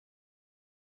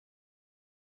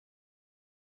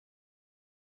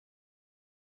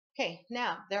Okay,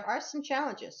 now there are some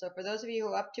challenges. So for those of you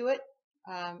who are up to it,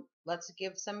 let's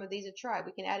give some of these a try.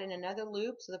 We can add in another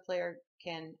loop so the player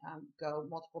can go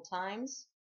multiple times.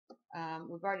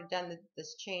 We've already done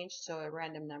this change, so a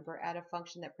random number. Add a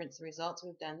function that prints the results.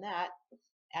 We've done that.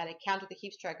 Add a counter that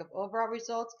keeps track of overall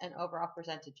results and overall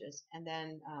percentages, and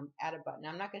then add a button. Now,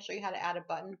 I'm not going to show you how to add a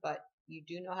button, but you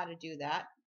do know how to do that.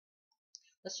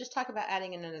 Let's just talk about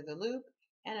adding another loop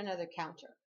and another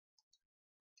counter.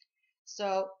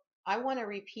 So I want to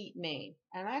repeat main.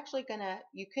 I'm actually going to,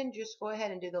 you can just go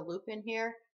ahead and do the loop in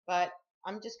here, but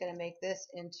I'm just going to make this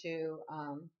into,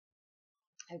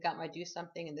 I've got my do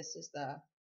something, and this is the,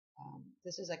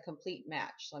 this is a complete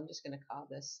match. So I'm just going to call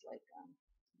this like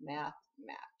math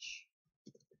match.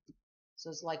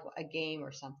 So it's like a game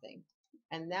or something.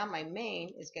 And now my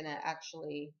main is going to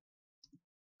actually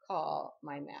call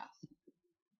my math.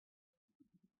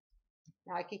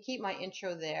 Now I can keep my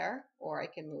intro there, or I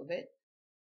can move it.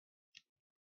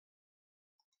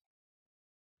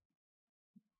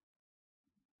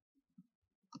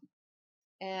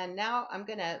 And now I'm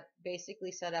going to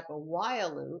basically set up a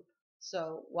while loop.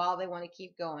 So while they want to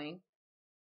keep going,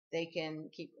 they can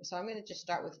keep. So I'm going to just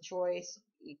start with choice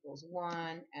equals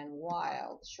 1 and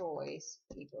while choice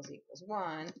equals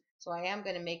 1. So I am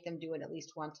going to make them do it at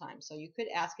least one time. So you could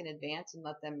ask in advance and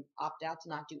let them opt out to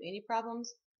not do any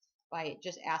problems by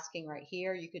just asking right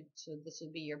here. You could, so this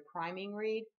would be your priming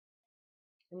read.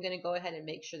 I'm going to go ahead and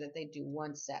make sure that they do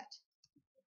one set.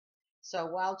 So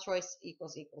while choice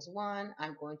equals 1,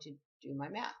 I'm going to do my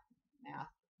math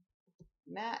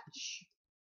match.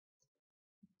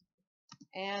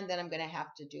 And then I'm going to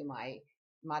have to do my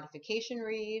modification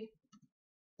read.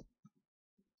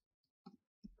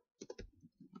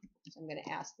 So I'm going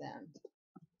to ask them,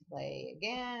 play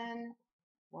again.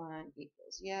 1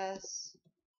 equals yes,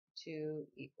 2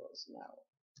 equals no.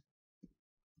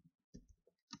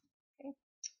 Okay.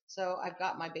 So I've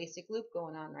got my basic loop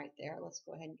going on right there. Let's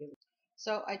go ahead and give it.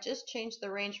 So I just changed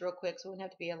the range real quick, so it wouldn't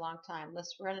have to be a long time.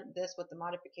 Let's run this with the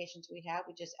modifications we have.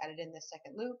 We just added in this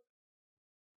second loop.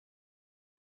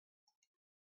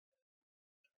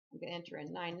 I'm going to enter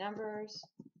in 9 numbers.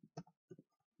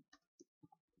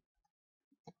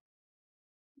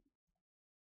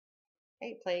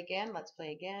 Okay, play again. Let's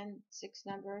play again. 6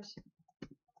 numbers.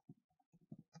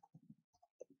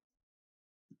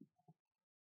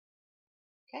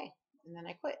 Okay, and then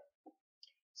I quit.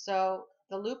 So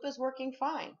the loop is working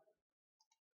fine.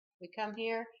 We come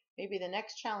here, maybe the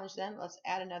next challenge then, let's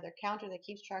add another counter that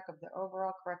keeps track of the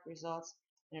overall correct results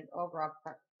and an overall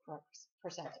correct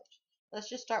percentage. Let's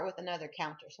just start with another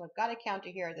counter. So I've got a counter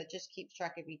here that just keeps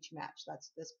track of each match.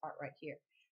 That's this part right here.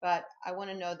 But I want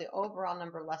to know the overall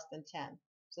number less than 10.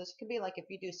 So this could be like if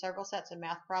you do several sets of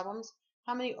math problems,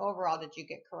 how many overall did you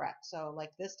get correct? So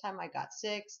like this time I got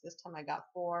 6, this time I got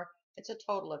 4. It's a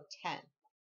total of 10.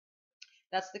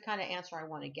 That's the kind of answer I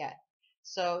want to get.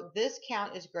 So this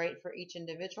count is great for each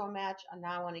individual match, and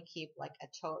now I want to keep like a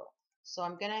total. So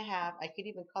I'm going to have, I could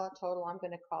even call it total, I'm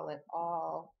going to call it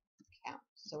all count.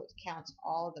 So it counts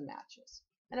all of the matches.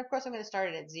 And of course I'm going to start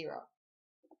it at 0.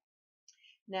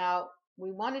 Now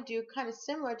we want to do kind of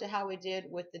similar to how we did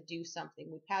with the do something.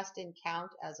 We passed in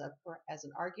count as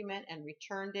an argument and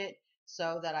returned it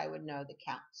so that I would know the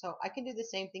count. So I can do the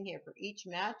same thing here for each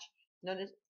match.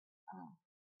 Notice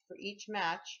for each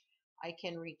match I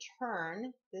can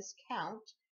return this count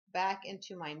back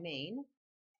into my main,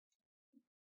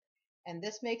 and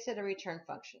this makes it a return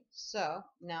function. So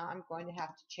now I'm going to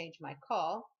have to change my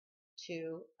call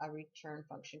to a return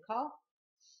function call,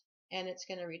 and it's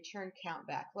going to return count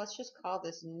back. Let's just call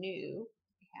this new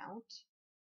count,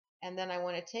 and then I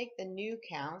want to take the new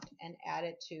count and add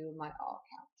it to my all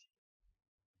count.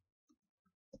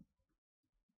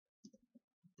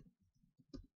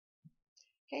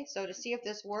 Okay, so to see if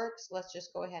this works, let's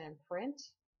just go ahead and print.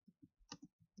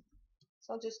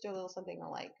 So I'll just do a little something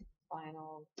like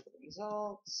final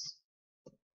results.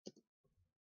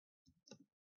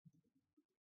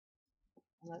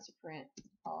 And let's print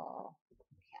all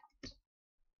count.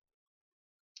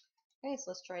 Okay, so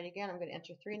let's try it again. I'm going to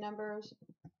enter 3 numbers.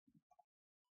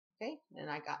 Okay, and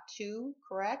I got 2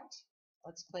 correct.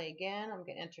 Let's play again. I'm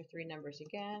going to enter 3 numbers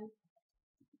again.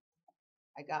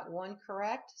 I got 1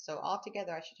 correct, so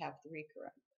altogether I should have 3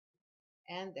 correct.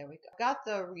 And there we go. Got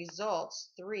the results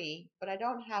 3, but I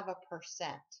don't have a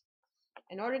percent.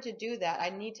 In order to do that, I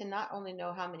need to not only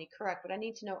know how many correct, but I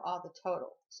need to know all the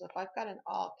total. So if I've got an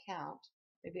all count,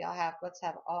 maybe I'll have, let's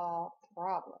have all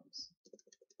problems.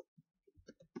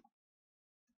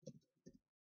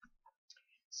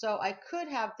 So I could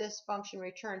have this function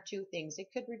return 2 things. It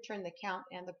could return the count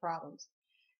and the problems.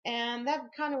 And that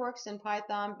kind of works in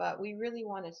Python, but we really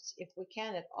want to, if we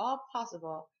can at all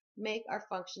possible, make our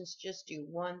functions just do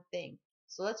one thing.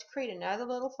 So let's create another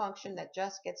little function that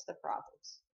just gets the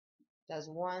problems. Does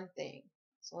one thing.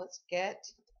 So let's get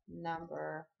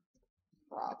number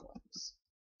problems.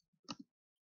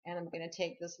 And I'm going to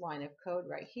take this line of code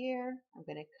right here. I'm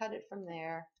going to cut it from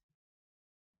there.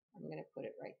 I'm going to put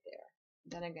it right there.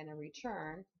 Then I'm going to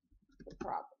return the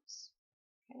problems.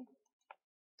 Okay.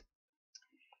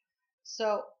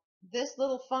 So this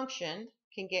little function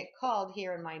can get called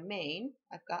here in my main.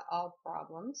 I've got all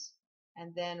problems.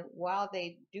 And then while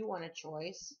they do want a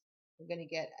choice, I'm going to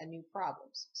get a new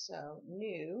problems. So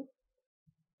new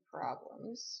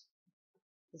problems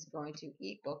is going to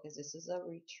equal, because this is a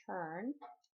return.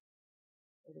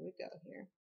 Where do we go here?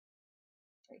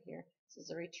 Right here. This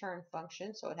is a return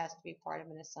function, so it has to be part of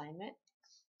an assignment.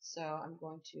 So I'm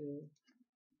going to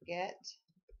get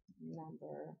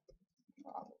number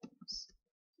problems.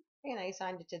 And I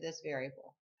assigned it to this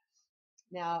variable.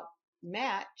 Now,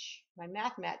 match, my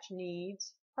math match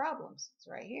needs problems. It's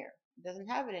right here. It doesn't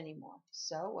have it anymore.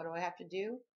 So what do I have to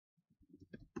do?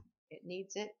 It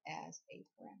needs it as a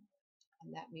parameter.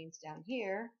 And that means down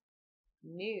here,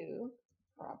 new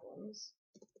problems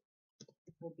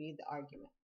will be the argument.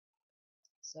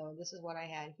 So this is what I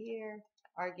had here.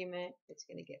 Argument, it's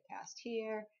going to get passed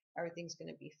here. Everything's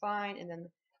going to be fine. And then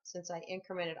since I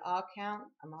incremented all count,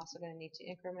 I'm also going to need to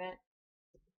increment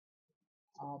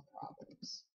all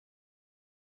problems.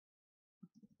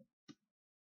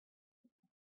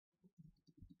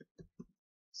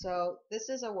 So this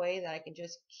is a way that I can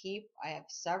just keep, I have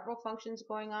several functions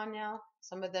going on now.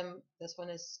 Some of them, this one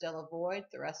is still a void,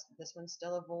 this one's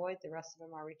still a void, the rest of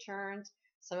them are returns.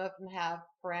 Some of them have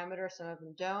parameters, some of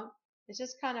them don't. It's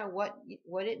just kind of what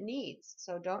it needs.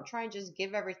 So don't try and just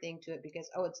give everything to it because,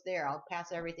 oh, it's there, I'll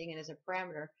pass everything in as a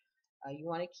parameter. You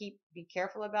want to be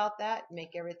careful about that,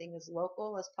 make everything as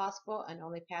local as possible, and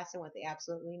only pass in what they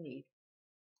absolutely need.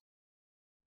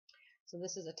 So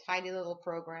this is a tidy little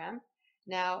program.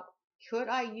 Now, could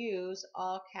I use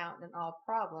all count and all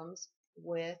problems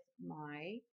with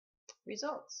my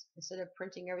results? Instead of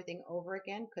printing everything over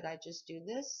again, could I just do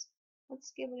this?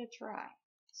 Let's give it a try.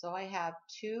 So I have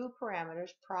two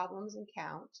parameters, problems and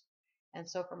count. And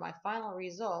so for my final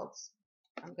results,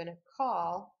 I'm going to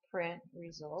call print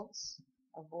results,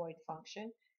 a void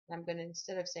function. And I'm going to,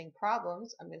 instead of saying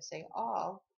problems, I'm going to say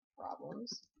all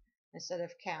problems. Instead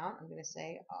of count, I'm going to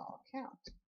say all count.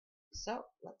 So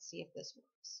let's see if this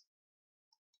works.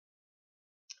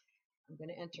 I'm going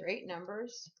to enter 8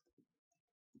 numbers.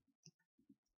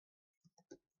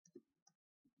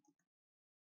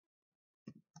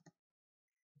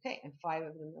 Okay, and 5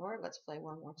 of them are. Let's play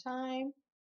one more time.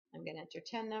 I'm going to enter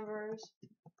 10 numbers.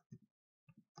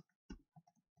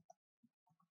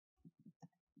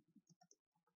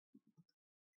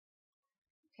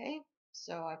 Okay,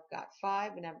 so I've got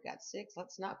 5 and I've got 6.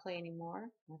 Let's not play anymore.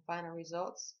 My final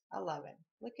results, 11.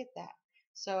 Look at that.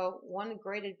 So one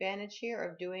great advantage here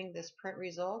of doing this print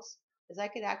results is I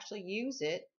could actually use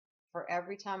it for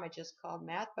every time I just called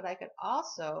math, but I could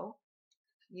also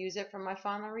use it for my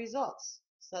final results.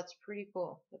 So that's pretty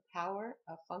cool. The power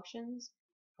of functions,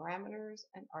 parameters,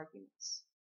 and arguments.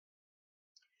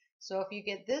 So if you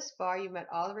get this far, you've met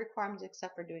all the requirements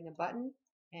except for doing a button,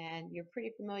 and you're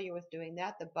pretty familiar with doing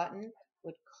that. The button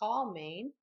would call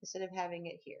main instead of having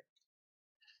it here.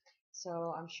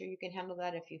 So I'm sure you can handle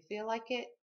that if you feel like it,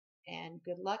 and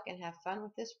good luck and have fun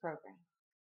with this program.